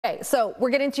Okay, so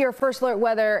we're getting to your first alert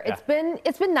weather. Yeah.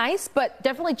 It's been nice, but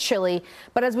definitely chilly.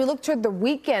 But as we look toward the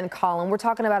weekend, Colin, we're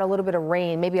talking about a little bit of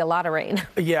rain, maybe a lot of rain.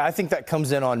 Yeah, I think that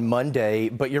comes in on Monday,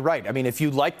 but you're right. I mean, if you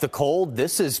like the cold,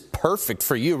 this is perfect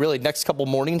for you. Really, next couple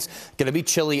mornings going to be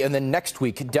chilly, and then next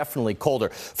week definitely colder.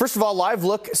 First of all, live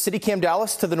look, CityCam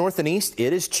Dallas to the north and east.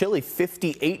 It is chilly.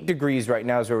 58 degrees right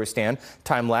now is where we stand.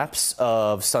 Time lapse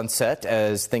of sunset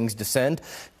as things descend.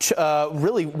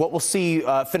 Really, what we'll see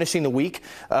finishing the week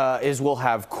is we'll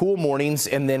have cool mornings,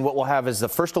 and then what we'll have is the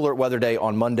first alert weather day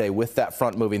on Monday with that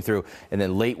front moving through, and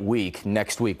then late week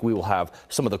next week we will have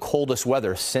some of the coldest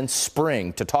weather since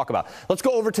spring to talk about. Let's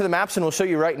go over to the maps and we'll show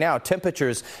you right now.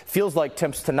 Temperatures, feels like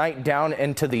temps tonight down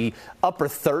into the upper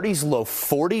 30s, low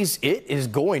 40s. It is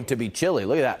going to be chilly.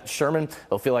 Look at that. Sherman,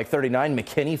 it'll feel like 39,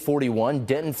 McKinney 41,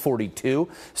 Denton 42.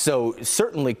 So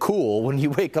certainly cool when you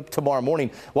wake up tomorrow morning.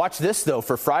 Watch this though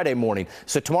for Friday morning.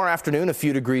 So tomorrow afternoon, a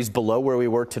few degrees below where we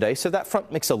were today. So that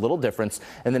front makes a little difference.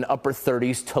 And then upper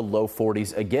 30s to low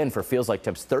 40s again for feels like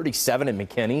temps. 37 in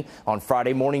McKinney on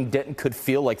Friday morning. Denton could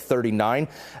feel like 39.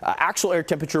 Actual air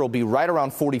temperature will be right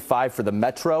around 45 for the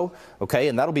metro. Okay,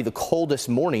 and that'll be the coldest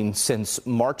morning since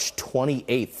March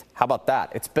 28th. How about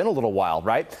that? It's been a little while,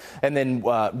 right? And then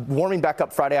warming back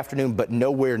up Friday afternoon, but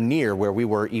nowhere near where we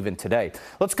were even today.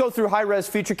 Let's go through high-res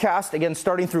futurecast. Again,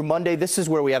 starting through Monday, this is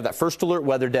where we have that first alert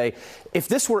weather day. If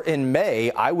this were in May,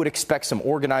 I would expect some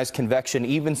organized convection,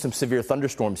 even some severe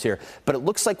thunderstorms here. But it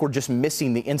looks like we're just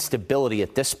missing the instability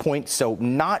at this point, so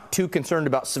not too concerned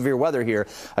about severe weather here.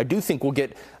 I do think we'll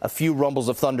get a few rumbles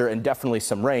of thunder and definitely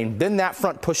some rain. Then that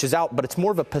front pushes out, but it's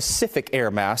more of a Pacific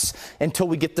air mass until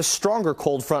we get the stronger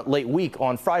cold front late week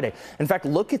on Friday. In fact,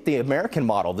 look at the American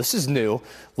model. This is new.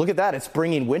 Look at that. It's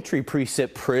bringing wintry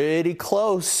precip pretty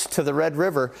close to the Red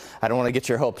River. I don't want to get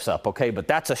your hopes up, okay, but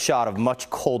that's a shot of much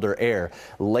colder air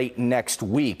late next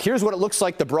week. Here's what it looks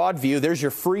like, the broad view. There's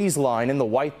your freeze line in the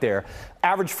white there.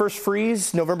 Average first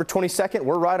freeze, November 22nd,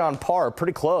 we're right on par,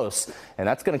 pretty close. And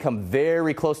that's going to come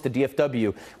very close to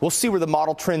DFW. We'll see where the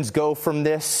model trends go from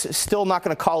this. Still not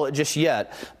going to call it just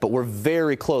yet, but we're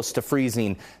very close to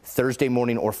freezing Thursday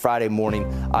morning or Friday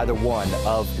morning, either one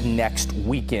of next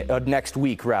week.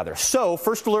 So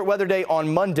first alert weather day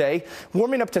on Monday,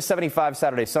 warming up to 75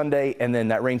 Saturday, Sunday, and then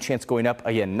that rain chance going up.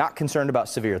 Again, not concerned about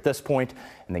severe at this point,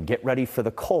 and then get ready for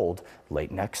the cold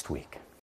late next week.